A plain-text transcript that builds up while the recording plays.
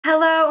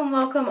Hello and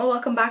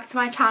welcome back to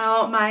my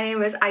channel. My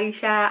name is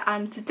Aisha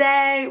and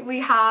today we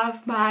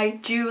have my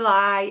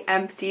July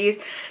empties.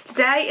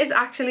 Today is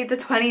actually the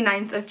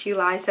 29th of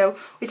July, so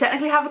we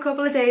technically have a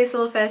couple of days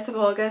till the 1st of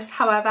August.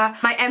 However,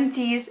 my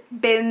empties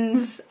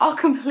bins are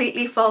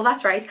completely full.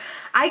 That's right,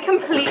 I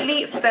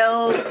completely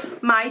filled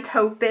my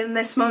tote bin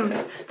this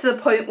month to the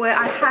point where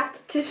I had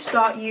to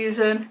start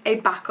using a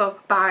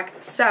backup bag.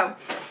 So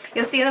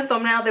you'll see in the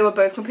thumbnail they were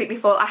both completely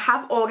full. I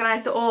have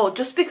organised it all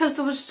just because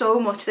there was so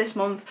much this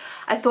month.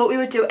 I thought we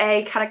would do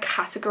a kind of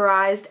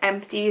categorised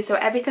empty, so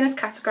everything is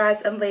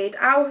categorised and laid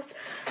out.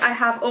 I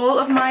have all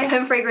of my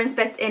home fragrance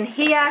bits in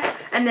here,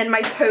 and then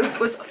my tote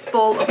was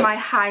full of my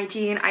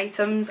hygiene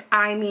items.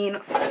 I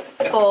mean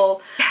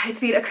full. It's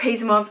been a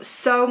crazy month,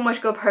 so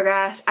much good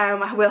progress. I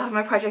will have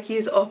my project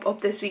use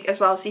up this week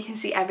as well, so you can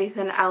see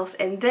everything else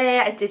in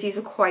there. I did use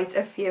quite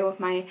a few of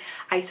my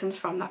items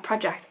from that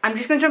project. I'm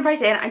just going to jump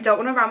right in. I don't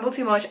want to ramble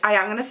too much. I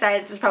am going to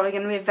say this is probably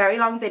going to be a very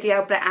long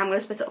video, but I am going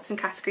to split it up in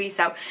categories,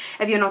 so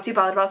if you're not too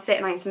bothered about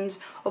certain items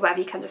or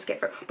whatever, you can just skip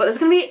through. But it's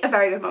going to be a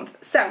very good month.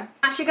 So I'm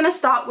actually going to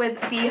start with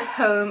the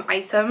home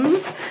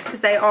items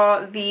because they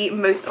are the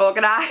most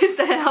organised,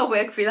 and I'll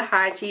work through the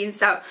hygiene.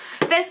 So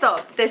first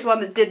up, this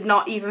one that did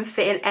not even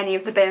fit in any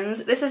of the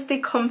bins. This is the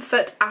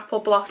Comfort Apple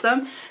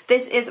Blossom.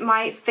 This is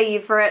my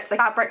favourite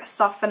fabric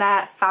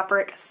softener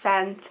fabric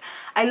scent.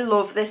 I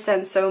love this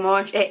scent so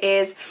much. It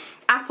is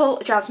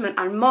apple, jasmine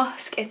and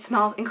musk. It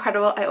smells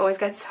incredible. I always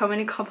get so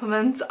many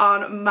compliments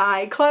on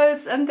my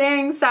clothes and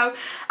things, so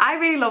I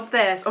really love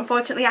this.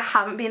 Unfortunately, I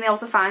haven't been able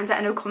to find it.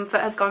 I know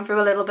Comfort has gone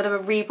through a little bit of a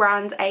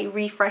rebrand, a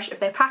refresh of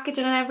their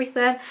packaging and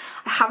everything.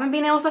 I haven't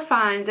been able to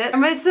find it.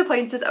 I'm really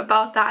disappointed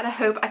about that, and I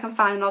hope I can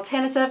find an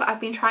alternative.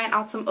 I've been trying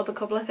out some other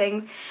couple of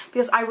things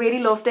because I really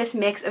love this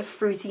mix of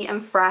fruity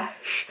and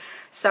fresh,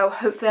 so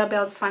hopefully I'll be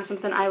able to find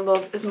something I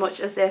love as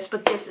much as this.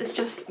 But this is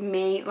just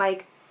me,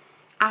 like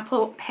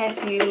apple,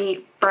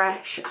 perfumey,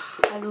 fresh.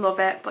 I love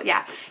it. But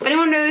yeah, if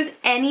anyone knows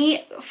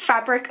any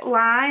fabric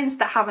lines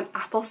that have an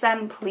apple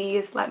scent,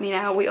 please let me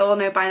know. We all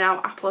know by now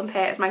apple and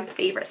pear is my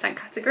favourite scent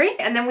category.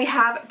 And then we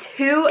have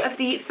two of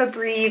the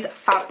Febreze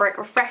fabric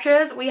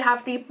refreshers. We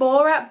have the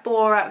Bora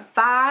Bora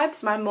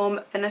Vibes. My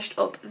mum finished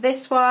up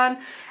this one.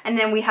 And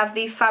then we have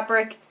the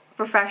fabric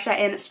refresher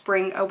in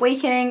Spring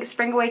Awakening.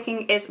 Spring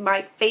Awakening is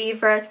my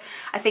favourite.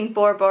 I think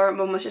Bora Bora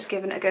mum was just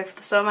giving it a go for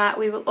the summer.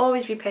 We will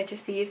always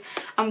repurchase these,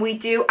 and we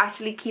do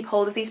actually keep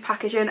hold of these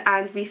packaging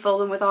and refill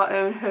them with our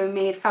own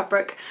homemade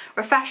fabric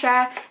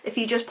refresher. If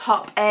you just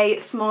pop a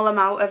small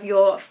amount of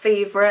your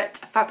favourite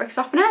fabric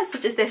softener,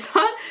 such as this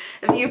one,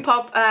 if you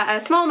pop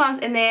a small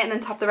amount in there and then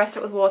top the rest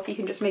of it with water, you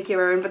can just make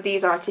your own. But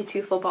these are actually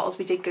 2 full bottles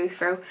we did go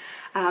through.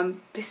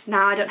 Just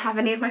now I don't have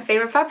any of my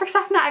favourite fabric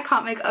softener. I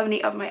can't make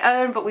any of my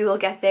own, but we will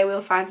get there.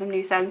 We'll find some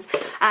new scents.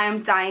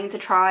 I'm dying to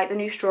try the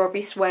new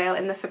Strawberry Swale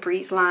in the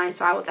Febreze line,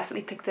 so I will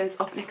definitely pick those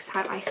up next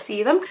time I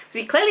see them. So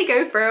we clearly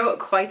go through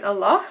quite a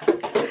lot.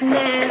 And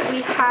then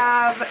we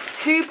have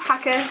 2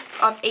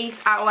 packets of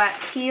 8-hour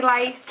tea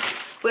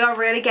lights. We are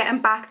really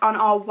getting back on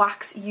our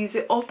wax use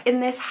it up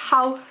in this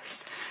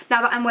house.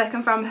 Now that I'm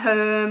working from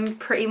home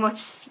pretty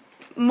much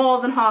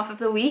more than half of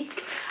the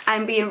week,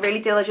 I'm being really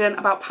diligent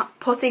about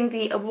putting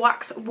the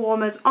wax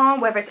warmers on,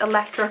 whether it's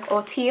electric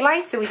or tea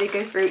light. So we did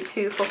go through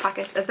 2 full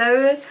packets of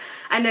those.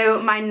 I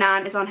know my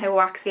nan is on her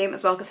wax game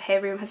as well because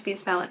her room has been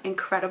smelling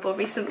incredible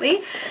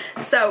recently.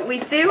 So we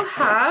do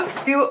have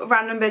a few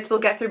random bits we'll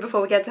get through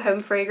before we get to home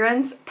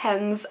fragrance.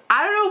 Pens.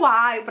 I don't know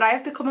why, but I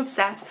have become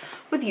obsessed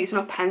with using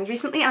up pens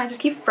recently, and I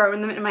just keep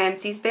throwing them in my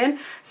empties bin.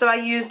 So I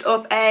used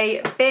up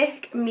a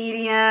Bic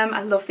medium.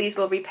 I love these,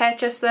 we'll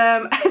repurchase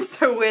them. It's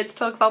so weird to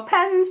talk about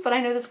pens, but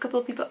I know there's a couple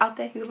of people out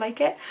there who like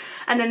it.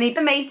 And then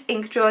the Mate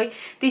Enjoyyy.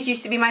 These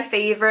used to be my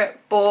favourite,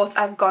 but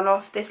I've gone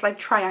off this like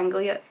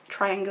triangular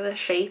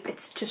shape.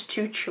 It's just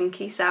too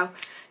chunky, so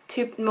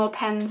 2 more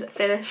pens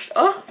finished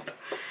up.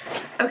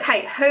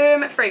 Okay,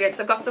 home fragrance.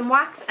 I've got some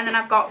wax and then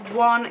I've got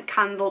 1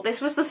 candle. This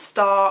was the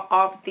star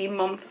of the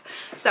month.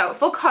 So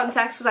for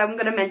context, because I'm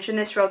going to mention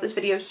this throughout this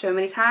video so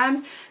many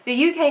times,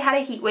 the UK had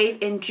a heat wave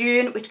in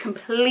June which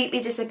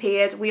completely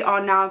disappeared. We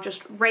are now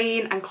just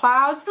rain and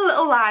clouds. A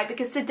little lie,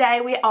 because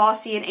today we are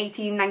seeing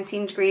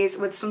 18-19 degrees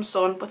with some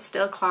sun, but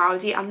still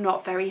cloudy and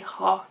not very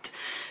hot.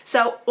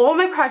 So all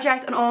my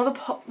project and all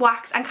the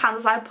wax and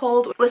candles I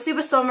pulled were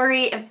super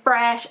summery and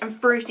fresh and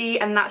fruity,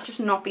 and that's just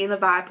not been the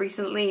vibe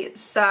recently.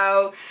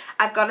 So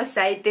I've got to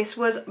say, this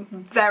was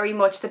very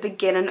much the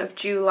beginning of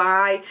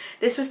July.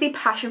 This was the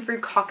Passion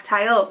Fruit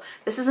Cocktail.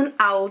 This is an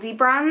Aldi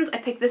brand. I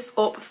picked this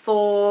up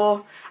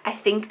for I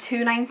think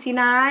 $2.99,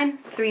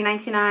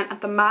 $3.99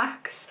 at the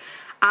max.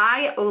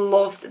 I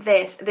loved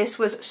this. This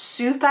was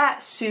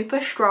super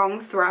strong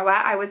thrower.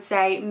 I would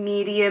say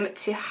medium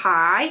to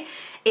high.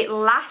 It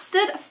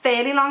lasted a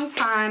fairly long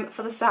time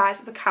for the size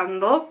of the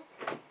candle.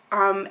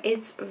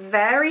 It's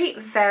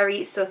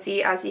very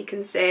sooty, as you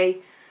can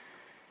see.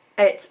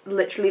 It's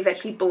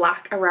literally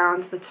black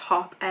around the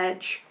top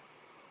edge.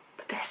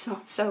 But this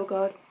smelled so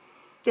good.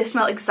 This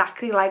smelled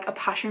exactly like a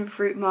passion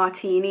fruit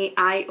martini.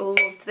 I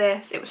loved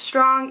this. It was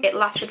strong, it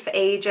lasted for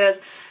ages.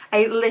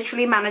 I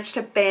literally managed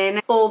to burn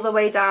it all the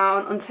way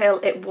down until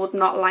it would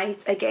not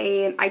light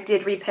again. I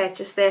did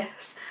repurchase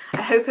this.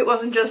 I hope it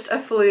wasn't just a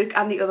fluke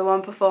and the other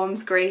one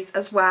performs great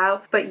as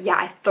well. But yeah,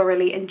 I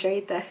thoroughly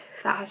enjoyed this.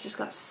 That has just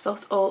got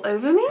soot all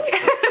over me.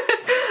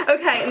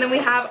 Okay, and then we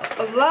have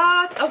a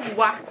lot of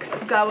wax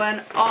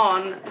going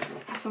on.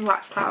 I have some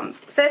wax clams.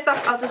 First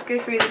off, I'll just go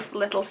through this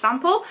little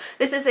sample.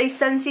 This is a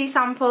Scentsy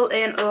sample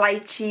in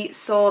lychee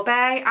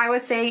sorbet. I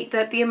would say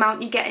that the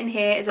amount you get in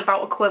here is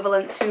about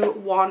equivalent to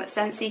 1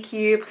 Scentsy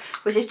cube,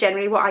 which is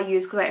generally what I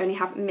use because I only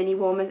have mini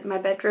warmers in my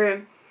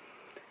bedroom.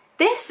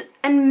 This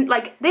and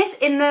like this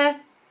in the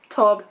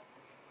tub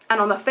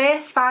and on the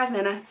first 5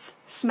 minutes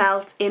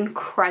smelled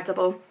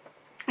incredible.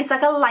 It's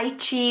like a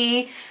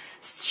lychee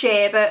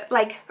sherbet,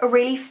 like a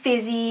really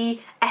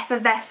fizzy,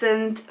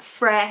 effervescent,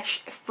 fresh,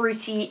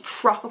 fruity,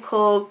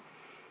 tropical,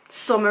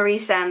 summery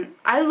scent.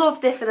 I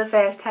loved it for the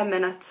first 10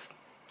 minutes.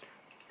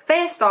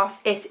 First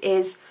off, it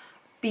is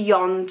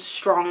beyond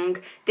strong.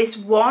 This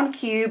 1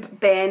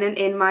 cube burning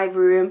in my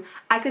room,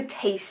 I could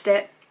taste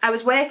it. I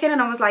was working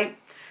and I was like,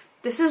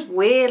 this is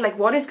weird, like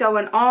what is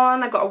going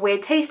on? I got a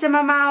weird taste in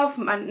my mouth,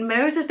 my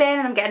nose is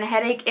burning, I'm getting a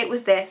headache. It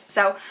was this.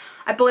 So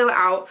I blew it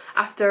out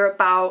after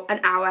about an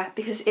hour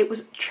because it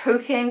was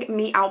choking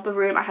me out the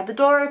room. I had the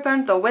door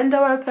open, the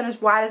window open as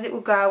wide as it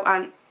would go,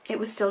 and it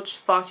was still just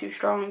far too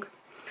strong.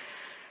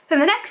 Then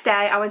the next day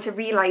I went to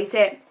relight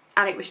it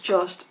and it was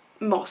just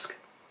musk.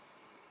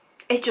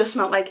 It just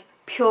smelled like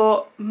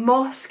pure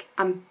musk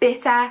and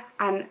bitter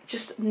and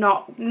just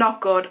not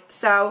good.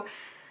 So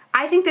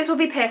I think this will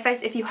be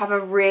perfect if you have a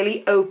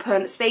really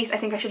open space. I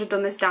think I should have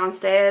done this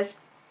downstairs.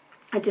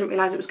 I didn't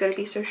realise it was going to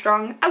be so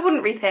strong. I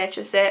wouldn't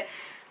repurchase it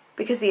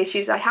because of the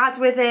issues I had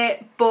with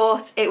it,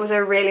 but it was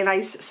a really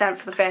nice scent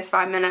for the first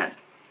 5 minutes.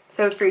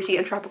 So fruity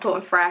and tropical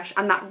and fresh,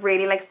 and that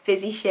really like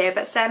fizzy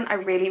sherbet scent, I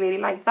really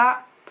like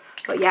that.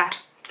 But yeah,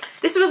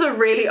 this was a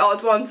really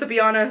odd one to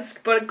be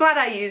honest, but I'm glad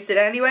I used it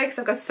anyway because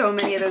I've got so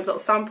many of those little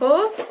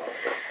samples.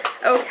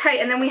 Okay,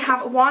 and then we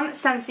have 1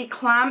 Scentsy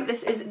clam.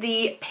 This is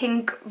the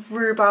pink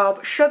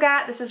rhubarb sugar.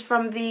 This is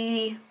from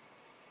the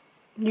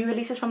new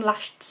releases from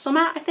last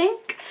summer, I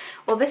think,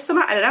 or this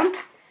summer, I don't know.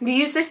 We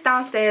used this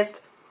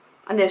downstairs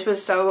and this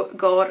was so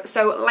good.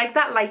 So like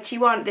that lychee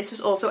one, this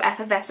was also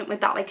effervescent with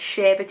that like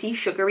sherbety,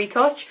 sugary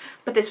touch,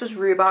 but this was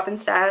rhubarb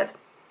instead.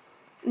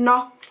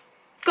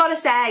 Gotta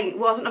say,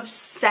 wasn't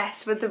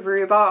obsessed with the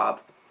rhubarb,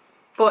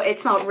 but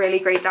it smelled really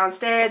great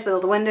downstairs with all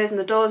the windows and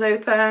the doors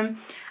open.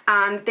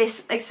 And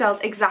this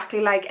smelled exactly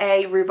like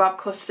a rhubarb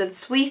custard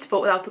sweet,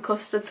 but without the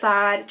custard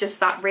side.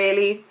 Just that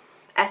really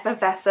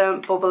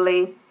effervescent,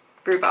 bubbly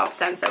rhubarb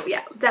scent. So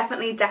yeah,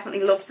 definitely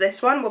loved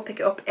this one. We'll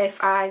pick it up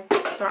if I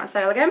saw it on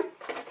sale again.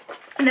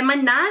 And then my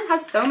nan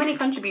has so many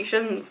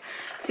contributions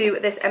to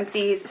this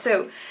Empties.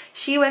 So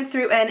she went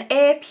through an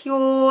Air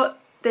Pure,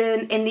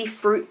 then in the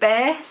Fruit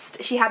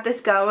Burst. She had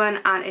this going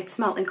and it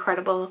smelled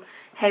incredible.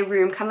 Her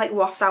room kind of like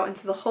wafts out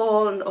into the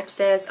hall and the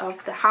upstairs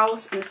of the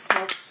house, and it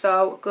smells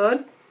so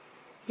good.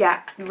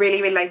 Yeah,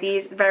 really like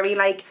these. Very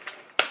like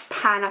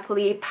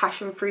pineapple-y,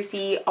 passion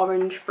fruity,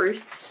 orange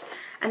fruits.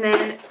 And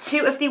then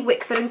 2 of the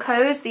Wickford &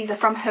 Co.'s. These are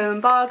from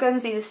Home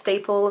Bargains. These are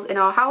staples in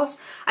our house.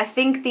 I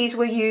think these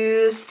were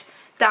used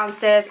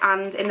downstairs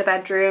and in the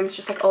bedrooms,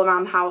 just like all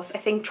around the house. I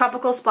think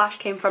Tropical Splash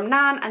came from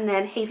Nan, and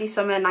then Hazy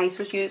Summer Nice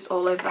was used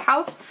all over the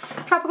house.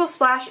 Tropical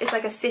Splash is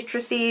like a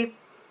citrusy,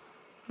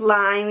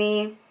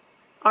 limey,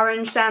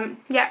 orange scent.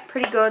 Yeah,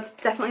 pretty good.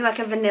 Definitely like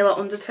a vanilla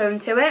undertone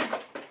to it.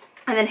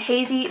 And then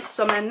Hazy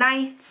Summer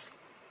Nights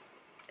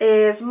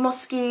is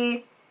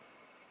musky,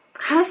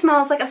 kind of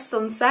smells like a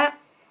sunset,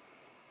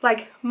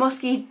 like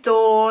musky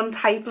dawn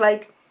type,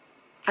 like,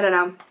 I don't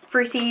know,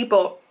 fruity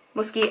but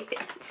musky.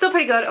 Still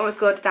pretty good. It was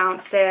good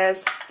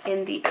downstairs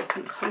in the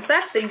open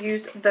concept, so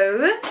used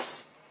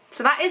those.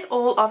 So that is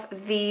all of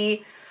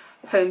the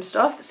home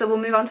stuff. So we'll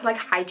move on to like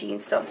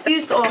hygiene stuff. So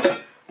used up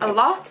a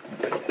lot.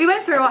 We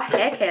went through our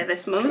hair care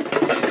this month.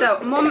 So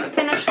mum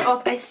finished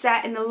up a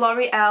set in the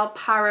L'Oreal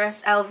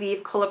Paris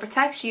Elvive Colour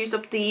Protect. She used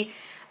up the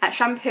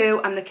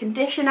shampoo and the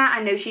conditioner.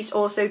 I know she's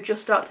also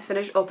just about to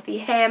finish up the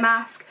hair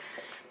mask.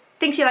 I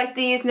think she liked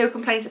these, no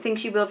complaints. I think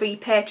she will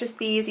repurchase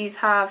these. These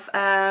have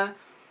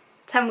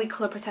 10-week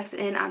colour protector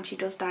in, and she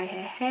does dye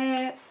her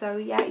hair. So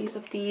yeah, use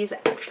up these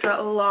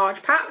extra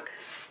large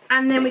packs.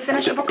 And then we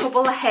finished up a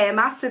couple of hair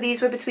masks. So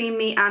these were between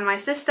me and my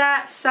sister.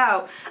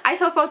 So I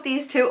talk about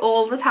these 2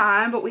 all the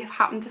time, but we've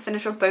happened to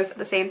finish up both at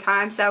the same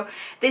time. So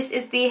this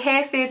is the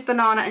Hair Foods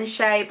Banana and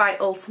Shea by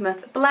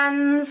Ultimate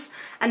Blends.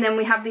 And then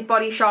we have the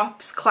Body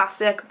Shop's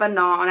Classic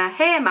Banana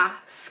Hair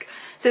Mask.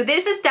 So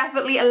this is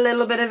definitely a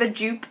little bit of a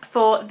dupe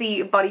for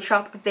the Body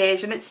Shop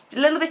version. It's a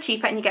little bit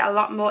cheaper and you get a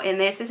lot more in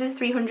this. This is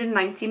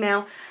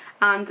 390ml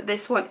and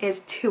this one is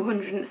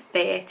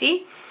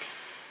 230.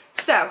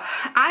 So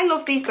I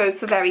love these both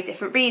for very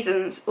different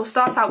reasons. We'll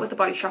start out with the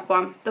Body Shop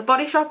one. The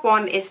Body Shop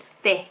one is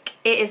thick.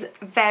 It is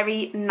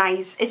very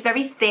nice. It's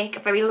very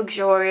thick, very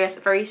luxurious,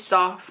 very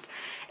soft.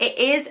 It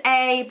is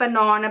a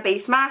banana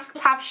based mask. It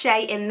does have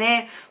shea in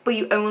there, but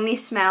you only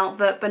smell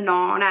the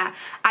banana.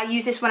 I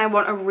use this when I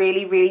want a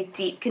really, really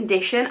deep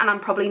condition, and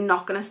I'm probably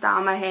not going to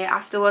style my hair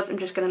afterwards. I'm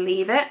just going to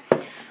leave it.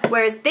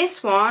 Whereas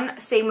this one,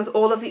 same with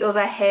all of the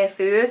other hair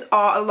foods,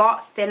 are a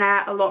lot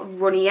thinner, a lot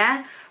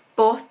runnier,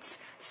 but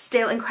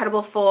still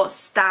incredible for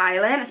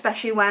styling,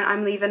 especially when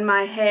I'm leaving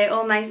my hair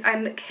all nice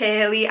and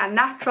curly and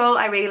natural.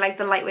 I really like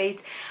the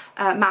lightweight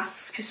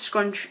masks to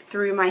scrunch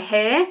through my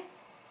hair.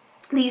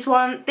 This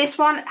one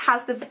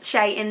has the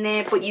shea in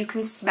there, but you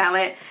can smell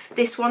it.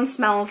 This one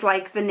smells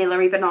like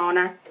vanilla-y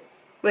banana,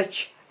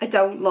 which I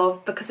don't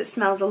love because it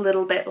smells a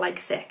little bit like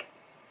sick.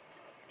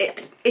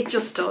 It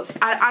just does.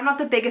 I'm not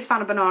the biggest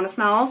fan of banana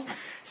smells.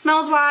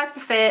 Smells wise,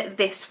 prefer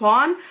this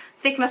one.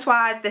 Thickness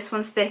wise, this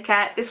one's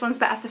thicker. This one's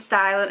better for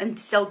styling and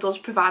still does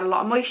provide a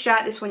lot of moisture.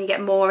 This one you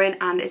get more in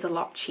and is a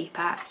lot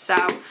cheaper. So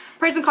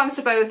pros and cons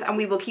to both, and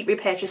we will keep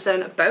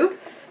repurchasing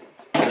both.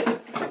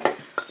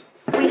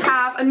 We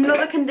have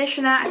another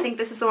conditioner. I think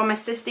this is the one my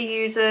sister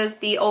uses,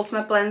 the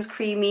Ultimate Blends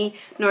Creamy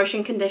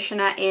Nourishing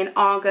Conditioner in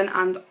Argan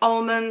and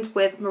Almond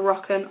with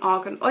Moroccan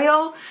Argan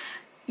Oil.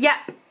 Yep.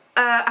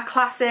 A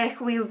classic.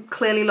 We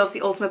clearly love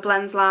the Ultimate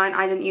Blends line.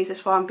 I didn't use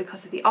this one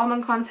because of the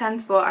almond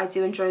content, but I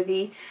do enjoy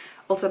the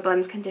Ultimate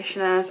Blends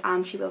conditioners,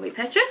 and she will be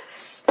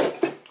purchased.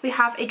 We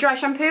have a dry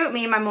shampoo.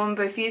 Me and my mum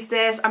both use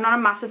this. I'm not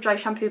a massive dry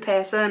shampoo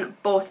person,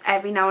 but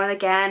every now and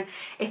again,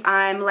 if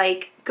I'm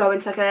like going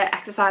to like an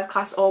exercise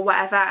class or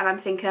whatever, and I'm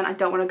thinking I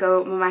don't want to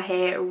go with my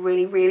hair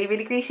really, really,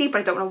 really greasy, but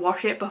I don't want to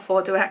wash it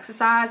before doing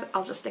exercise,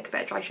 I'll just stick a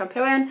bit of dry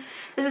shampoo in.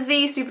 This is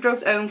the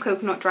Superdrug's own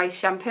coconut dry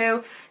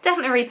shampoo.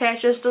 Definitely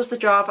repurchase, does the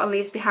job, and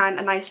leaves behind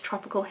a nice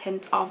tropical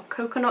hint of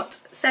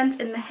coconut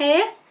scent in the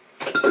hair.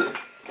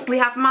 We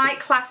have my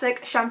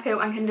classic shampoo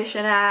and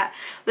conditioner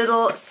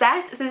little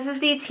set. This is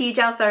the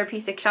T-Gel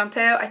Therapeutic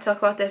Shampoo. I talk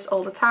about this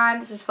all the time.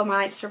 This is for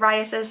my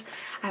psoriasis.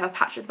 I have a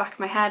patch at the back of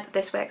my head.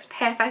 This works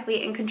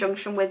perfectly in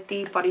conjunction with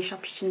the Body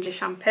Shop Ginger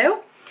Shampoo.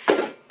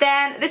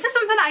 Then this is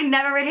something I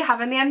never really have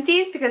in the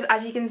Empties because,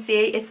 as you can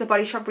see, it's the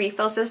Body Shop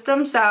refill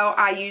system. So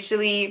I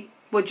usually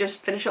would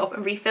just finish it up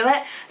and refill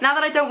it. Now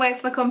that I don't work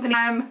for the company,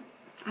 I'm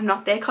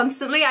not there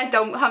constantly. I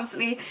don't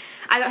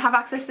have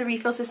access to the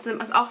refill system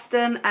as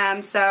often,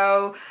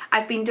 so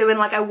I've been doing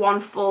like a one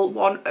full,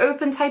 one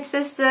open type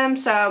system.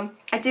 So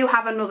I do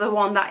have another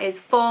one that is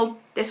full.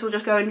 This will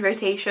just go in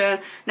rotation.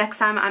 Next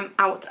time I'm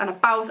out and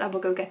about, I will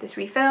go get this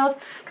refilled.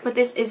 But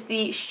this is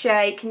the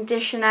Shea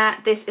conditioner.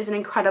 This is an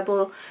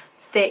incredible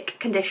thick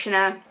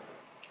conditioner.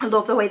 I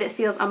love the way that it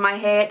feels on my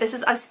hair. This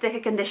is as thick a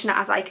conditioner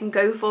as I can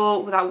go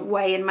for without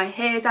weighing my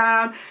hair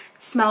down. It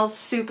smells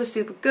super,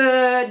 super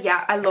good.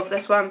 Yeah, I love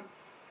this one.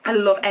 I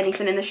love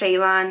anything in the Shea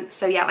line.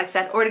 So yeah, like I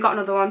said, already got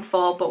another one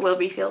full, but we'll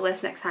refill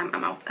this next time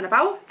I'm out and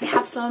about. We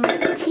have some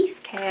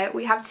teeth care.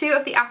 We have two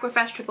of the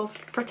Aquafresh Triple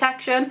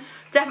Protection.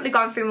 Definitely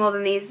gone through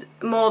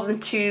more than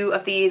two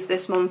of these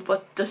this month,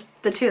 but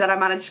just the two that I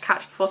managed to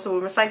catch before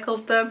someone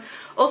recycled them.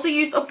 Also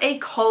used up a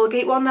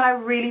Colgate one that I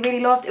really,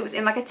 really loved. It was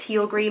in like a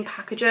teal green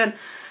packaging.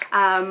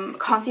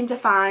 Can't seem to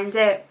find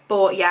it,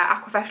 but yeah,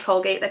 Aquafresh,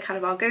 Colgate, they're kind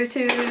of our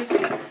go-tos.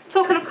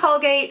 Talking of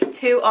Colgate,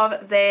 two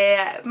of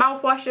their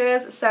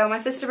mouthwashes. So my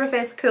sister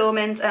prefers the Cool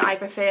Mint and I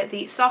prefer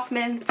the Soft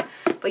Mint,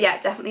 but yeah,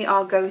 definitely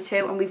our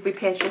go-to, and we've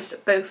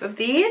repurchased both of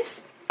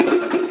these.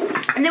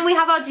 And then we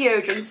have our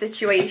deodorant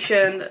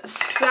situation.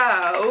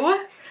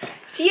 So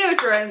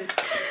deodorant.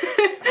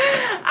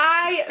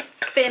 I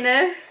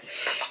finished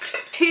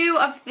two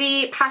of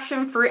the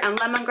Passion Fruit and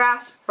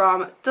Lemongrass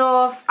from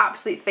Dove.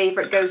 Absolute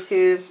favourite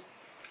go-tos.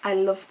 I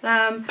love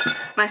them.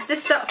 My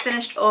sister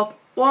finished up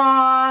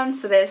one,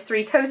 so there's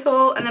three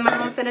total, and then my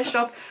mum finished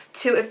up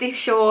two of the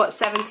Short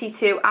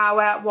 72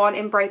 Hour, one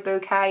in Bright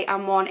Bouquet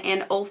and one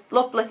in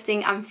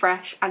Uplifting and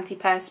Fresh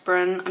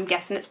Antiperspirant. I'm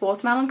guessing it's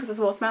watermelon because there's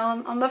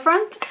watermelon on the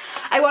front.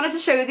 I wanted to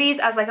show these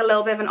as like a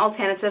little bit of an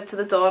alternative to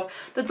the Dove.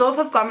 The Dove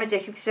have gone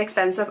ridiculously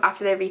expensive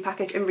after they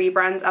repackage and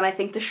rebrand, and I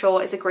think the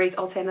Short is a great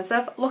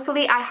alternative.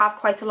 Luckily I have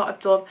quite a lot of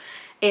Dove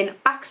in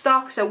back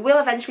stock, so we'll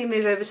eventually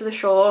move over to the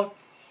Short,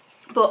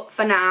 but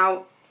for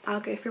now I'll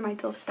go through my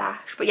Dove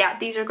stash. But yeah,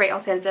 these are a great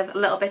alternative, a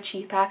little bit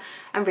cheaper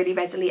and really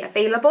readily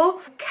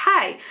available.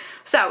 Okay,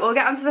 so we'll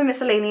get onto the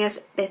miscellaneous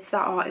bits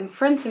that are in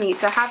front of me.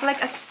 So I have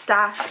like a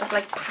stash of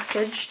like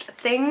packaged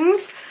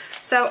things.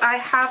 So I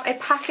have a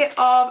packet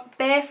of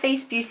Bare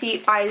Face Beauty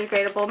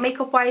biodegradable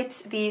makeup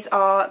wipes. These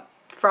are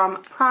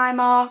from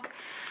Primark.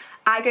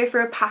 I go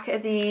through a packet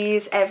of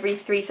these every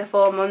 3 to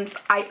 4 months.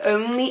 I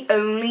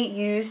only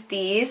use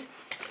these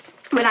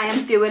when I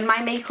am doing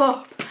my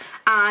makeup.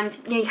 And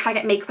you know, you kind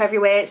of get makeup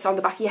everywhere. It's on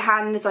the back of your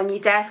hand, it's on your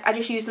desk. I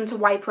just use them to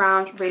wipe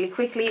around really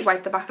quickly,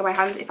 wipe the back of my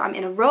hands if I'm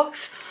in a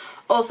rush.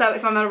 Also,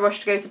 if I'm in a rush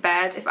to go to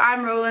bed, if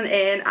I'm rolling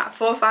in at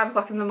 4 or 5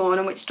 o'clock in the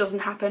morning, which doesn't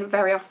happen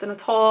very often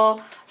at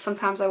all,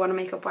 sometimes I want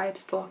makeup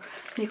wipes, but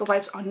makeup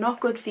wipes are not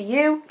good for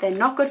you. They're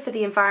not good for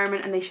the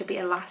environment, and they should be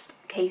a last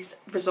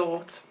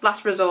resort.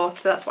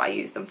 So that's what I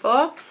use them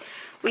for.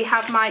 We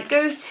have my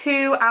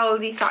go-to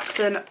Aldi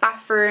Saxon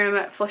bathroom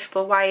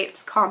flushable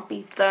wipes. Can't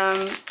beat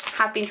them.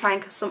 Have been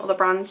trying some other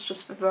brands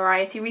just for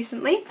variety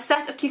recently. A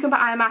set of cucumber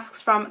eye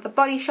masks from the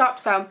Body Shop.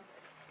 So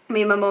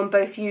me and my mum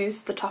both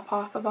used the top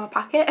half of our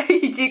packet.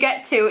 You do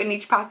get 2 in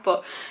each pack,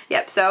 but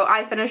yep, so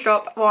I finished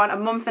up one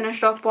and mum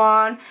finished up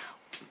one.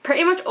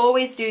 Pretty much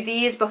always do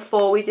these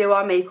before we do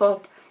our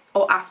makeup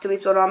or after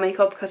we've done our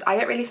makeup, because I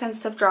get really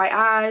sensitive dry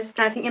eyes,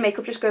 and I think your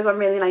makeup just goes on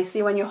really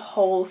nicely when your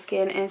whole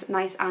skin is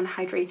nice and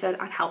hydrated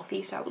and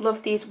healthy. So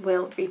love these,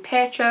 will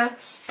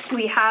repurchase.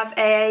 We have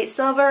a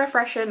silver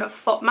refreshing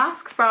foot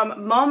mask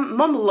from mum.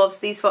 Mum loves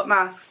these foot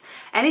masks.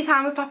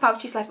 Anytime we pop out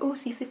she's like, oh,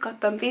 see if they've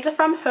got them. These are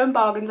from Home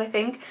Bargains, I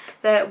think.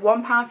 They're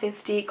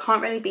 £1.50,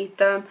 can't really beat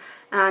them,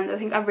 and I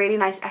think a really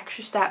nice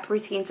extra step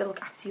routine to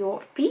look after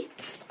your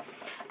feet.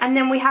 And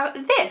then we have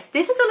this.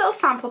 This is a little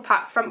sample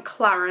pack from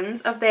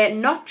Clarins of their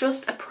Not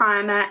Just a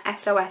Primer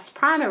SOS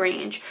primer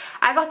range.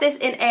 I got this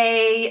in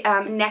a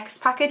Next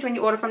package. When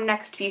you order from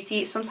Next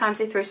Beauty, sometimes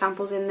they throw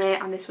samples in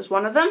there, and this was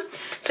one of them.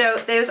 So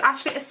there was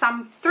actually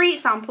 3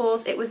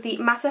 samples. It was the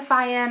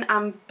Mattifying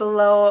and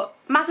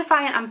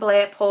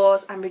Blur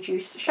Pores and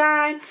Reduce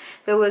Shine.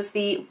 There was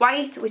the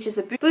White, which is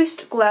a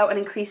boost, glow and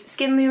increase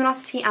skin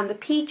luminosity, and the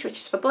Peach, which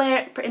is for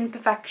blur,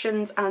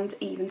 imperfections and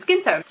even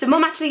skin tone. So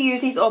mum actually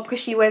used these all because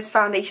she wears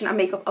foundation and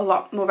makeup a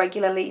lot more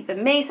regularly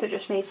than me, so it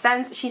just made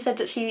sense. She said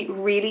that she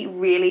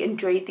really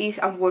enjoyed these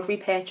and would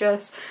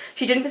repurchase.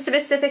 She didn't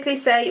specifically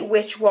say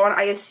which one.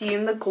 I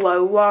assume the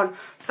glow one,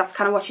 so that's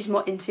kind of what she's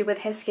more into with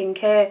her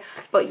skincare.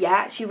 But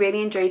yeah, she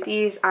really enjoyed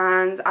these,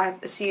 and I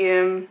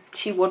assume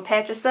she would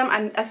purchase them.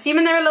 And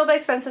assuming they're a little bit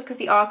expensive because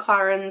they are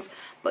Clarins,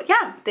 but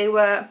yeah, they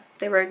were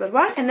a good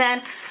one. And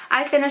then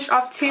I finished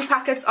off 2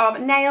 packets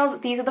of nails.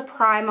 These are the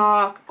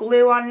Primark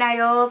glue-on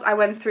nails. I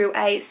went through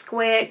a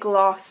square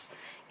gloss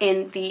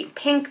in the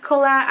pink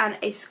colour and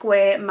a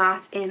square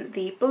matte in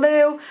the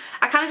blue.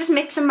 I kind of just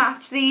mix and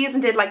match these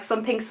and did like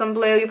some pink, some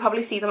blue. You'll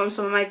probably see them on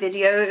some of my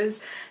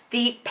videos.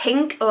 The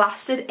pink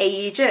lasted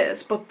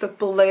ages, but the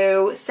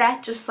blue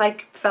set just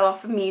like fell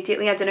off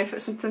immediately. I don't know if it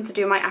was something to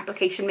do with my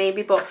application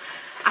maybe, but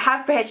I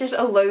have purchased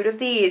a load of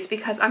these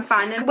because I'm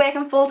finding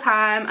working full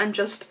time and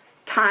just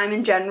time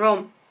in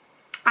general,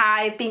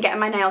 I've been getting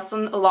my nails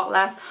done a lot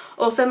less.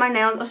 Also, my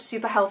nails are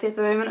super healthy at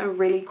the moment and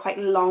really quite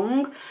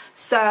long,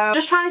 so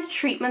just trying to do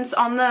treatments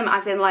on them,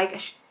 as in like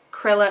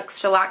acrylics,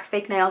 shellac,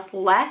 fake nails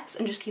less,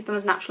 and just keep them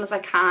as natural as I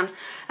can,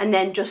 and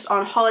then just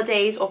on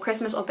holidays or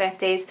Christmas or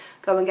birthdays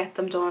go and get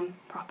them done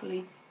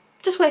properly.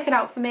 Just working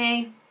out for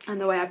me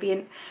and the way I've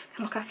been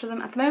to look after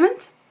them at the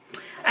moment.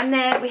 And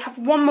then we have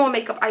one more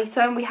makeup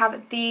item. We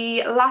have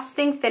the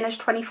Lasting Finish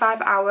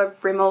 25-Hour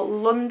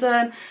Rimmel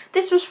London.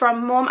 This was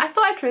from mum. I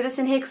thought I'd throw this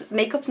in here because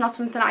makeup's not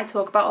something I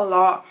talk about a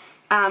lot.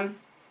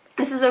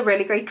 This is a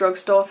really great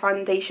drugstore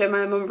foundation.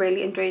 My mum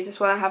really enjoys this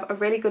one. I have a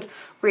really good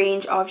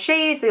range of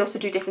shades. They also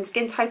do different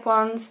skin type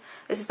ones.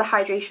 This is the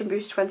Hydration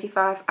Boost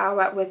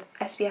 25-Hour with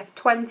SPF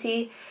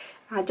 20.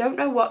 I don't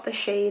know what the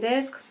shade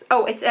is.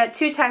 Oh, it's a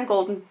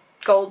 210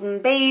 golden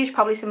beige,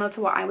 probably similar to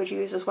what I would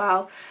use as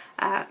well.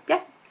 Yeah.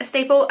 A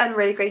staple and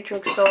really great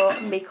drugstore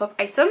makeup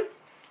item.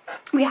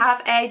 We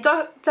have a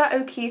Dr.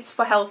 O'Keeffe's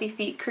For Healthy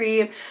Feet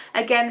cream.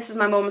 Again, this is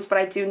my mum's, but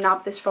I do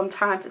nab this from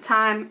time to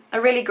time. A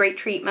really great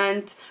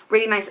treatment,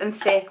 really nice and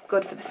thick,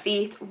 good for the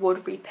feet,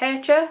 would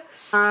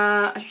repurchase.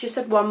 I just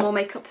said one more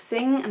makeup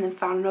thing and then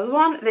found another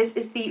one. This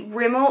is the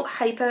Rimmel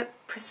Hyper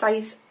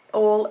Precise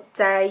All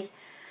Day.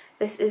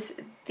 This is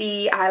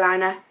the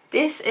eyeliner.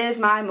 This is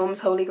my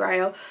mum's holy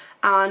grail,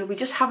 and we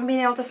just haven't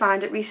been able to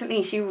find it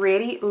recently. She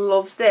really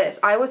loves this.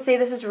 I would say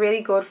this is really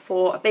good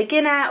for a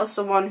beginner or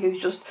someone who's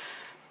just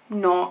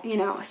not, you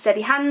know,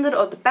 steady-handed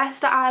or the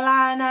best at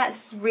eyeliner.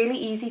 It's really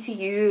easy to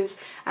use,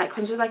 and it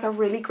comes with like a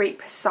really great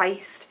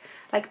precise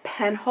like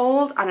pen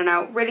hold. I don't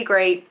know, really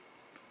great.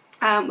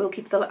 We'll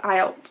keep the eye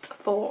out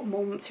for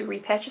mum to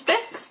repurchase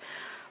this.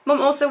 Mum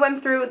also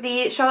went through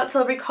the Charlotte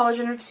Tilbury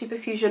Collagen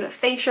Superfusion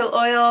Facial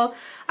Oil.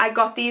 I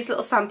got these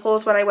little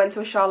samples when I went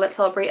to a Charlotte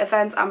Tilbury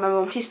event, and my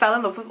mum, she's fell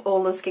in love with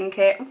all the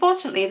skincare.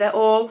 Unfortunately, they're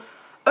all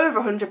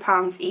over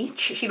 £100 each.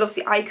 She loves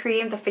the eye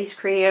cream, the face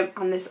cream,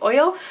 and this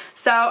oil.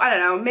 So, I don't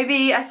know,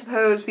 maybe I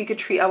suppose we could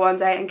treat her one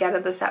day and get her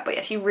the set. But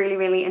yeah, she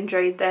really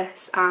enjoyed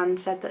this and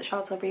said that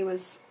Charlotte Tilbury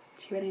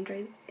she really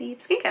enjoyed the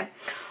skincare.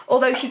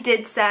 Although she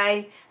did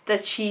say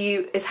that she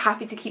is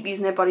happy to keep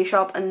using her Body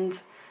Shop and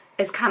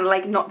is kind of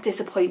like not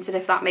disappointed,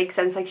 if that makes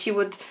sense. Like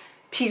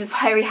she's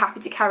very happy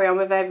to carry on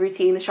with her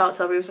routine. The Charlotte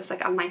Tilbury was just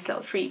like a nice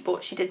little treat,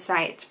 but she did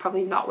say it's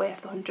probably not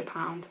worth the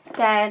 £100.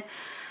 Then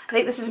I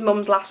think this is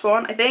mum's last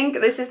one. I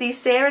think this is the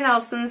Sarah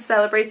Nelson's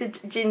Celebrated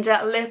Ginger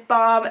Lip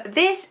Balm.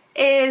 This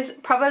is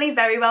probably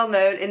very well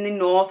known in the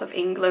north of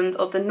England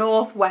or the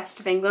northwest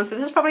of England, so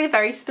this is probably a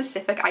very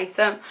specific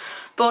item.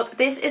 But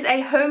this is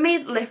a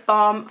homemade lip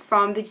balm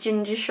from the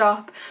ginger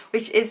shop, from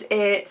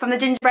the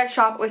gingerbread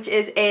shop, which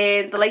is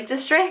in the Lake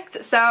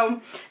District. So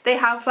they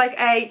have like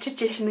a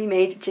traditionally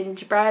made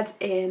gingerbread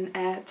in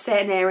a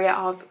certain area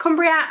of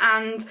Cumbria,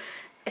 and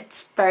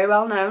It's very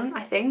well known,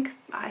 I think.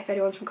 If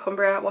anyone's from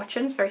Cumbria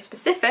watching, it's very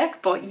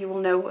specific, but you will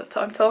know what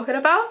I'm talking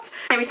about.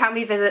 Every time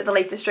we visit the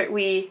Lake District,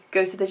 we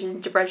go to the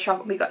gingerbread shop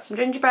and we got some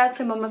gingerbread.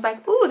 So Mum was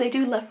like, ooh, they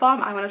do lip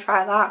balm, I want to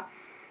try that.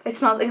 It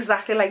smells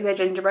exactly like their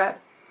gingerbread.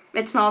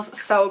 It smells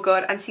so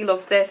good, and she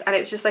loved this, and it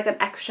was just like an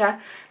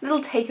extra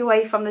little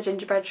takeaway from the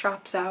gingerbread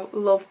shop, so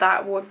love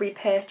that, would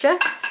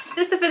repurchase.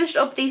 Just to finish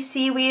up the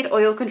Seaweed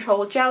Oil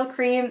Control Gel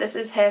Cream. This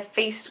is her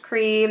face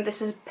cream.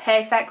 This is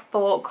perfect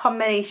for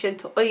combination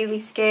to oily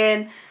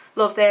skin.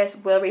 Love this,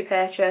 will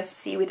repurchase.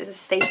 Seaweed is a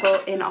staple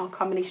in our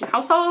combination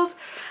household.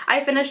 I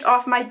finished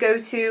off my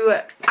go-to,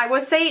 I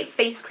would say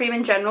face cream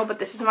in general, but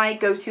this is my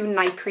go-to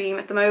night cream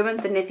at the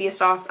moment, the Nivea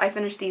Soft. I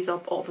finish these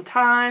up all the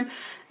time.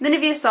 The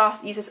Nivea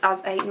Soft uses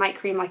as a night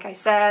cream, like I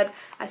said.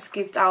 I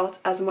scooped out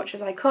as much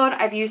as I could.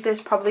 I've used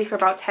this probably for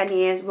about 10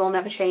 years, will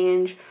never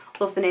change.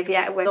 Love the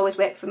Nivea, it will always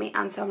work for me,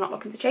 and so I'm not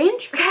looking to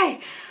change. Okay.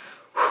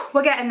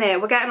 We're getting there.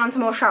 We're getting on to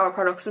more shower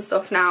products and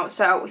stuff now.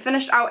 So we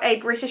finished out a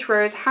British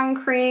Rose hand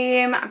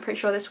cream. I'm pretty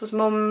sure this was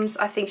Mum's.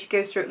 I think she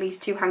goes through at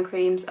least 2 hand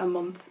creams a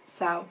month.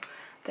 So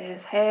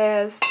there's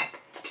hers.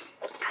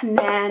 And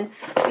then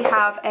we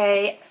have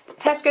a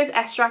Tesco's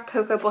Extract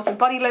Cocoa Butter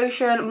Body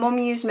Lotion. Mum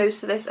used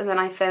most of this and then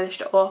I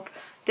finished it up.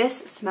 This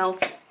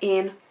smelled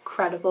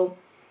incredible.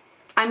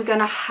 I'm going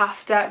to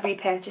have to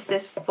repurchase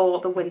this for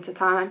the winter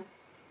time.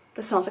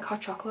 This smells like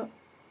hot chocolate.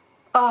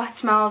 Oh, it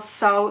smells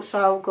so,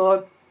 so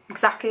good.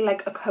 Exactly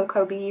like a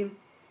cocoa bean.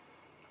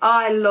 Oh,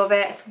 I love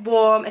it. It's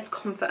warm, it's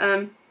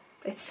comforting,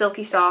 it's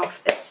silky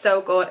soft, it's so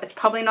good. It's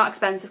probably not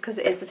expensive because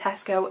it is the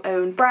Tesco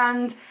own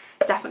brand.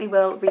 Definitely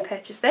will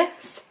repurchase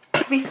this.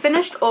 We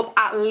finished up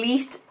at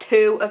least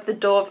 2 of the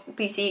Dove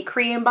Beauty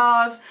cream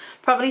bars.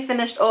 Probably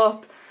finished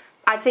up,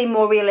 I'd say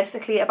more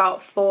realistically,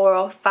 about 4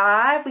 or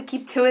 5. We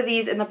keep 2 of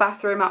these in the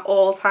bathroom at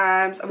all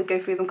times and we go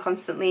through them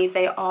constantly.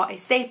 They are a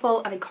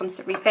staple and a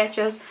constant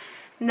repurchase.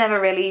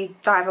 Never really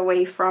dive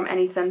away from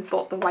anything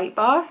but the white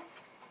bar.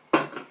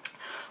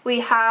 We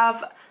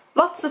have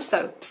lots of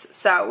soaps.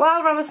 So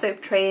while we're on the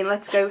soap train,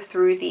 let's go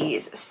through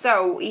these.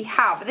 So we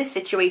have this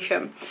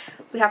situation.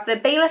 We have the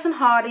Baylis and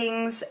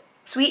Harding's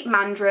Sweet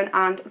Mandarin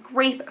and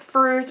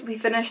Grapefruit. We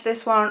finished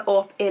this one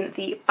up in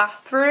the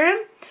bathroom.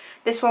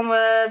 This one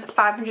was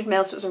 500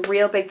 ml, so it was a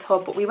real big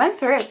tub, but we went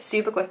through it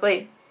super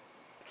quickly.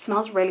 It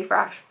smells really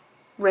fresh.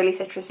 Really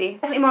citrusy.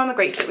 Definitely more on the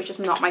grapefruit, which is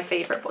not my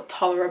favourite, but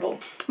tolerable.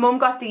 Mum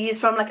got these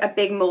from like a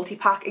big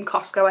multi-pack in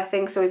Costco, I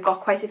think, so we've got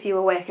quite a few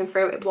we're working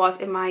through. It was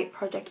in my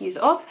project use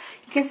up.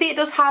 You can see it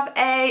does have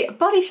a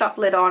Body Shop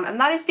lid on, and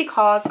that is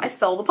because I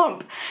stole the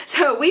pump.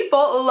 So we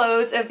bought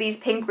loads of these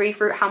pink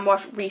grapefruit hand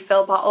wash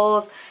refill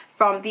bottles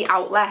from the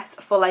outlet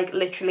for like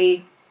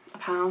literally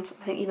 £1,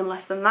 I think even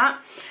less than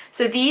that.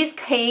 So these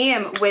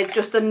came with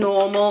just the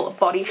normal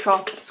Body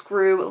Shop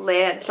screw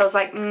lid. So I was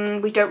like,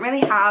 we don't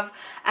really have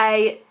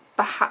a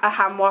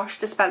hand wash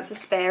dispenser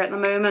spare at the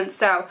moment,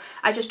 so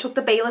I just took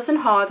the Baylis and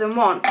Harding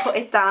one, cut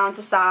it down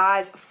to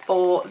size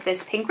for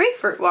this pink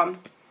grapefruit one.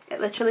 It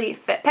literally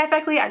fit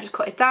perfectly. I just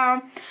cut it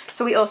down.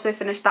 So we also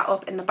finished that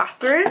up in the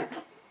bathroom.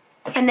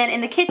 And then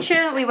in the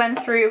kitchen, we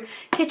went through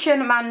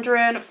Kitchen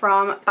Mandarin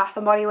from Bath &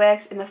 Body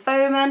Works in the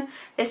foaming.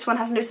 This one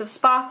has notes of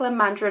sparkling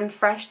mandarin,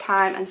 fresh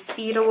thyme and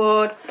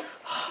cedarwood.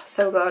 Oh,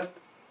 so good.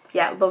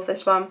 Yeah, love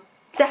this one.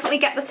 Definitely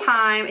get the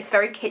thyme. It's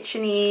very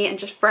kitcheny and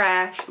just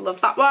fresh. Love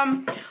that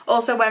one.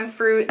 Also went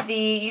through the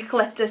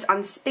eucalyptus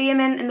and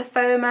spearmint in the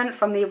foaming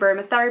from the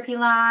aromatherapy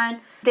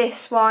line.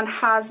 This one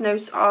has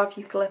notes of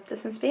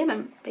eucalyptus and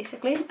spearmint,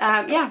 basically.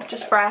 Yeah,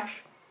 just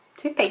fresh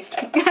toothpaste.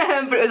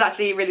 But it was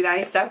actually really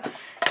nice. So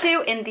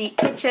 2 in the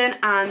kitchen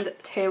and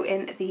 2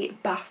 in the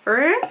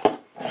bathroom.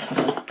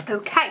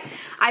 Okay,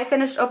 I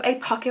finished up a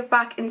pocket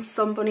back in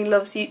Sun Bunny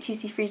Loves You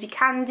Tutti Frutti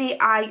Candy.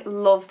 I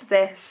loved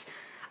this.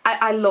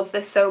 I love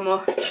this so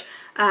much,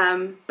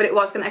 but it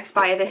was going to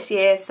expire this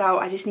year, so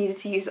I just needed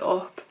to use it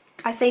up.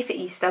 I say for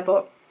Easter,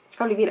 but it's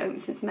probably been open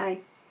since May.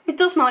 It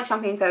does smell like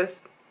champagne toast.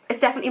 It's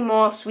definitely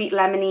more sweet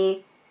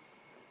lemony,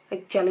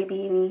 like jelly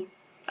beany.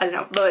 I don't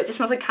know, but it just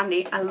smells like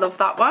candy. I love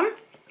that one.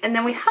 And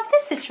then we have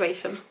this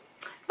situation.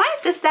 My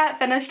sister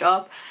finished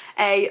up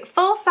a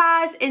full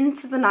size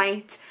Into the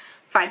Night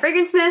Fine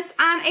Fragrance Mist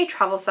and a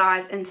travel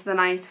size Into the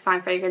Night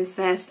Fine Fragrance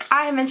Mist.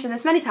 I have mentioned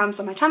this many times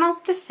on my channel.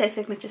 This is her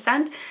signature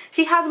scent.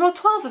 She has about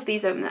 12 of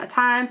these open at a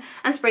time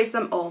and sprays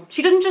them all.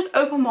 She doesn't just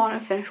open one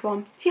and finish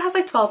one. She has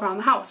like 12 around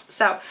the house.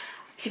 So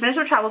she finished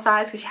up travel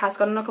size because she has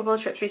gone on a couple of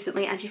trips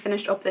recently, and she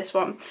finished up this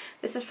one.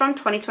 This is from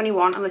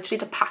 2021 and literally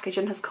the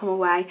packaging has come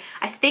away.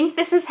 I think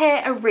this is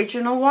her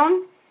original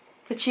one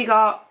that she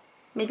got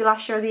maybe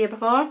last year or the year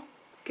before.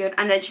 Good.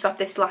 And then she got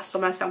this last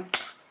summer, so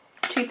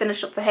 2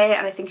 finished up for her,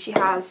 and I think she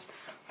has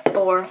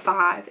 4 or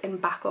 5 in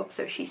backup,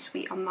 so she's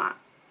sweet on that.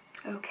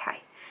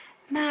 Okay,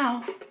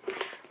 now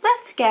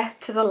let's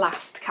get to the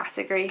last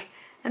category,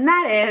 and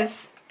that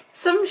is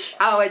some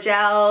shower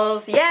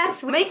gels.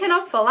 Yes, we're making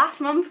up for last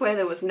month where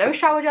there was no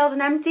shower gels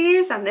and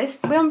empties, and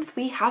this month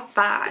we have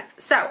 5.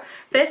 So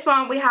this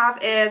one we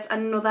have is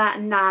another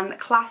Nan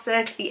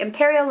classic, the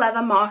Imperial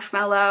Leather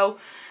Marshmallow.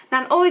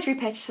 Nan always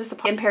repurchases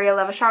the Imperial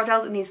Leather shower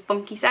gels in these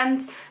funky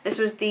scents. This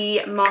was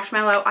the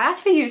marshmallow. I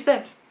actually used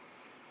this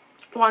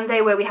one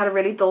day where we had a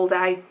really dull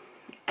day,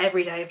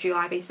 every day of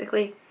July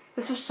basically.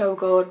 This was so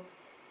good,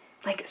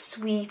 like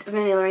sweet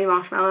vanilla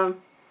marshmallow.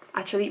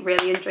 Actually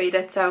really enjoyed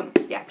it. So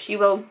yeah, she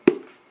will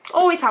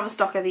always have a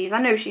stock of these.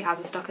 I know she has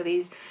a stock of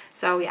these.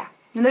 So yeah,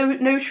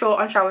 no short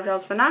on shower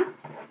gels for Nan.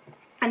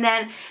 And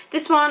then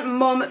this one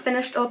Mum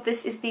finished up.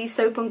 This is the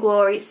Soap and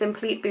Glory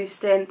Simply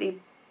Boosting, the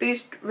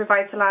Boost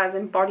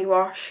Revitalizing Body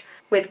Wash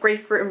with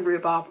grapefruit and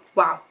rhubarb.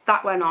 Wow,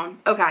 that went on.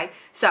 Okay,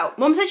 so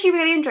Mum said she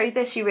really enjoyed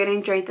this. She really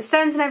enjoyed the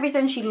scent and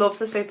everything. She loves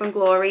the Soap and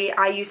Glory.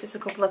 I used this a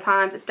couple of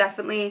times. It's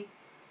definitely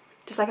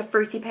just like a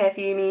fruity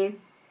perfumey.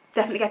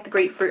 Definitely get the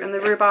grapefruit and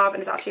the rhubarb,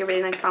 and it's actually a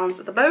really nice balance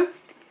of the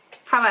both.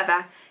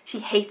 However, she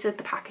hated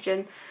the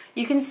packaging.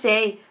 You can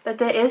see that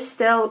there is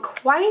still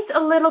quite a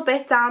little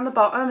bit down the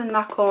bottom in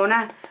that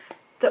corner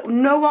that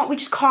we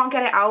just can't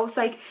get it out.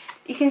 Like,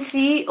 you can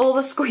see all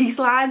the squeeze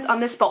lines on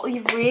this bottle.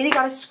 You've really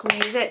got to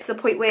squeeze it to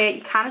the point where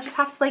you kind of just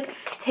have to like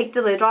take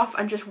the lid off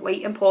and just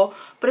wait and pour.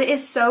 But it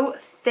is so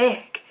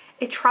thick.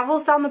 It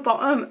travels down the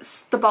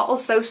bottle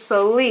so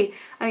slowly.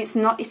 I mean,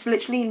 it's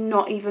literally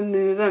not even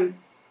moving.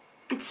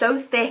 It's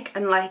so thick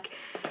and like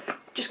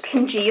just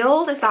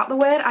congealed. Is that the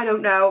word? I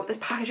don't know. This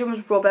packaging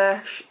was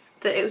rubbish.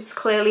 That it was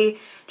clearly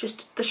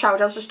just the shower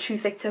gel was just too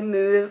thick to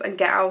move and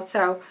get out.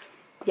 So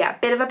yeah, a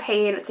bit of a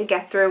pain to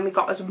get through, and we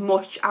got as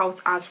much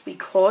out as we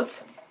could.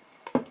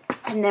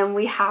 And then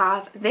we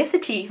have this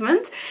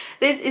achievement.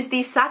 This is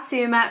the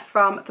Satsuma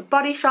from The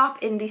Body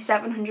Shop in the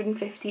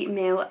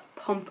 750ml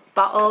pump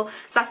bottle.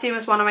 Satsuma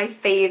is one of my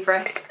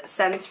favourite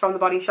scents from The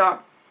Body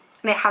Shop,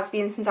 and it has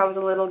been since I was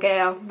a little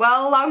girl,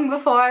 well long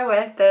before I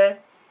worked there.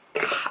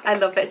 I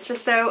love it. It's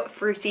just so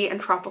fruity and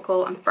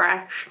tropical and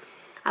fresh.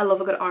 I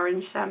love a good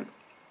orange scent.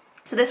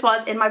 So this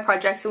was in my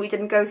project, so we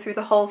didn't go through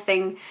the whole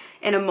thing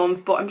in a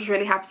month, but I'm just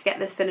really happy to get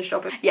this finished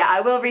up. Yeah,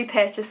 I will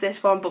repurchase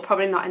this one, but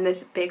probably not in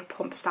this big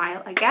pump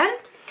style again.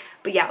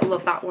 But yeah, I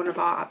love that, one of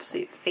our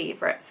absolute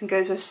favourites, and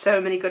goes with so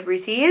many good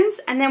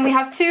routines. And then we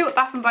have two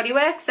Bath and Body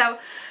Works. So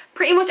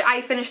pretty much I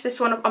finished this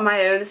one up on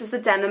my own. This is the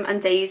Denim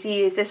and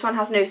Daisies. This one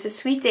has notes of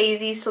sweet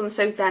daisies, sun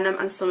soaked denim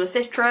and summer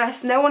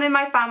citrus. No one in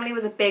my family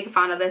was a big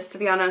fan of this, to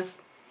be honest,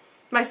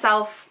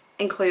 myself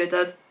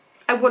included.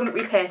 I wouldn't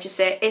repurchase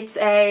it. It's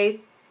a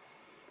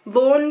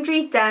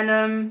laundry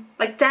denim,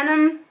 like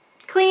denim,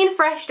 clean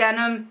fresh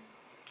denim,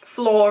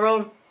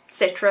 floral,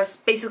 citrus,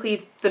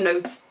 basically the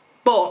notes.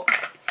 But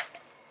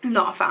I'm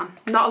not a fan,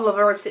 not a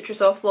lover of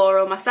citrus or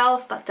floral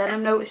myself. That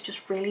denim note is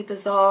just really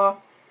bizarre.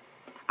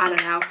 I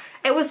don't know.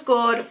 It was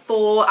good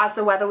for as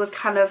the weather was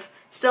kind of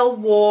still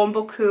warm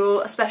but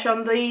cool, especially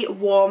on the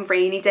warm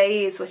rainy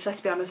days, which,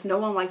 let's be honest, no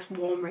one likes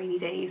warm rainy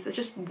days. They're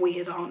just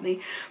weird, aren't they?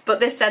 But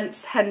this scent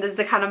tends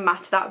to kind of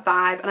match that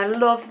vibe, and I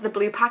loved the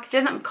blue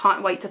packaging. I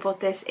can't wait to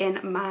put this in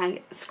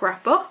my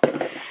scrapbook.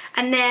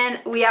 And then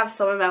we have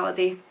Summer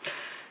Melody.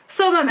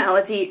 Summer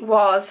Melody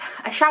was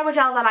a shower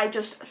gel that I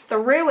just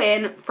threw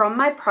in from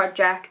my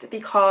project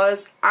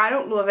because I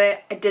don't love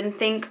it. I didn't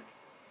think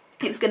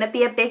it was going to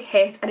be a big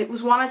hit, and it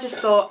was one I just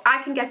thought,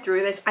 I can get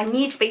through this. I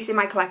need space in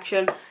my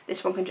collection.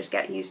 This one can just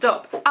get used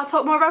up. I'll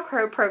talk more about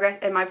progress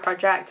in my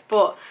project,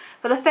 but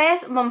for the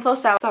first month or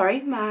so, sorry,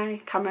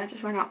 my camera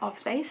just ran out of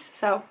space,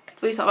 so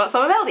we talk about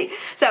Summer Melody.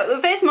 So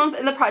the first month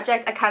in the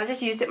project, I kind of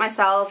just used it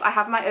myself. I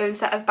have my own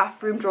set of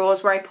bathroom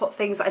drawers where I put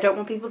things that I don't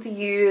want people to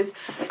use,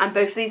 and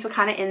both of these were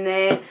kind of in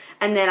there.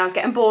 And then I was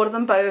getting bored of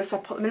them both, so I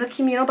put them in the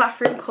communal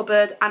bathroom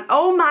cupboard, and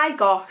oh my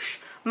gosh,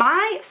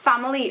 my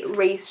family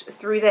raced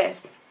through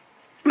this.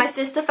 My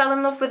sister fell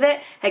in love with it,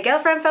 her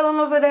girlfriend fell in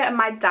love with it, and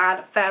my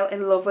dad fell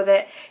in love with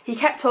it. He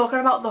kept talking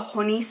about the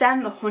honey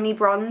scent, the honey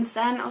bronze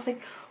scent. I was like,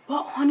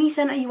 what honey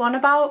scent are you on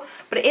about?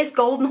 But it is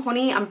golden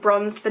honey and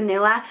bronzed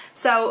vanilla.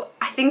 So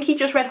I think he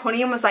just read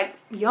honey and was like,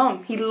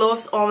 yum. He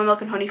loves almond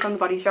milk and honey from The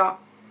Body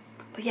Shop.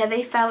 But yeah,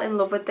 they fell in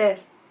love with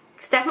this.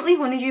 It's definitely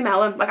honeydew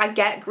melon. Like, I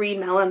get green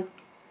melon.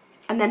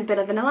 And then a bit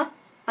of vanilla.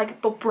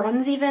 Like, but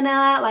bronzy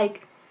vanilla,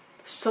 like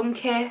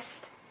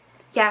sun-kissed.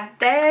 Yeah,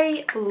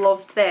 they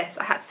loved this.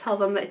 I had to tell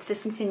them that it's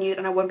discontinued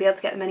and I won't be able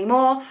to get them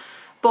anymore.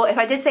 But if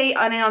I did see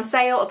any on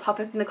sale or pop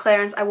up in the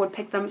clearance, I would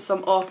pick them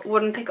some up.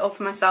 Wouldn't pick it up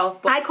for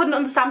myself. But I couldn't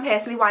understand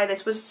personally why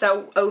this was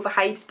so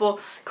overhyped, but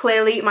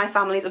clearly my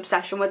family's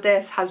obsession with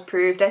this has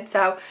proved it.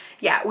 So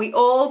yeah, we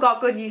all got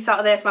good use out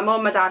of this. My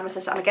mum, my dad, my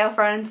sister and my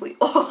girlfriend, we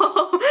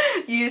all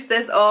used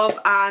this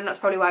up, and that's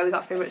probably why we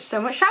got through so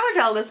much shower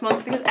gel this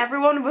month, because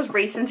everyone was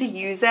racing to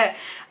use it.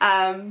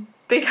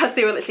 Because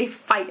they were literally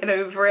fighting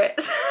over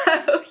it.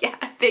 So yeah,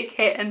 a big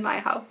hit in my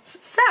house.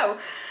 So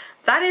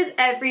that is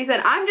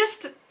everything. I'm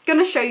just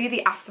gonna show you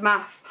the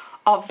aftermath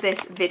of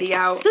this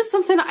video. This is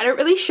something I don't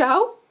really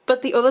show,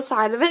 but the other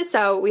side of it.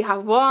 So we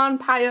have 1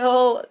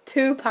 pile,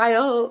 2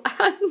 pile,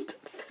 and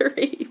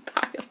 3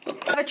 pile.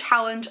 I have a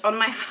challenge on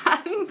my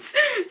hands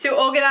to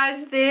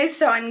organise this,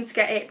 so I need to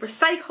get it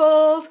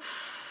recycled,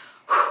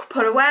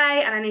 put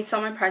away, and I need to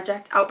sort my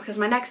project out, because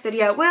my next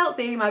video will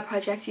be my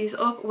project use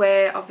up,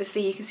 where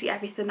obviously you can see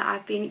everything that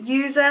I've been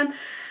using.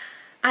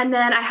 And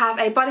then I have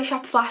a Body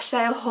Shop flash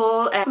sale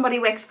haul, a Body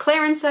Works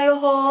clearance sale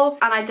haul,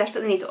 and I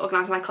desperately need to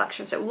organise my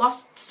collection, so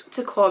lots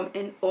to come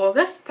in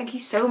August. Thank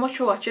you so much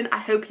for watching. I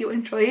hope you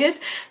enjoyed it.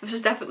 This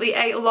was definitely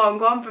a long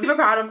one, but I'm super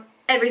proud of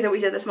everything we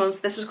did this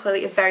month. This was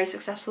clearly a very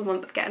successful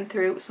month of getting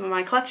through some of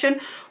my collection,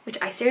 which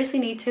I seriously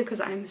need to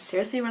because I'm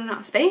seriously running out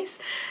of space.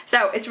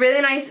 So it's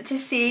really nice to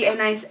see a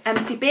nice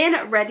empty bin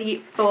ready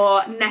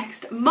for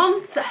next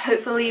month.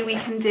 Hopefully we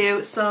can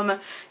do some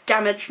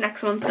damage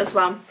next month as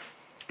well.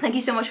 Thank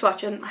you so much for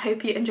watching. I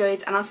hope you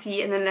enjoyed, and I'll see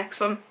you in the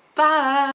next one. Bye!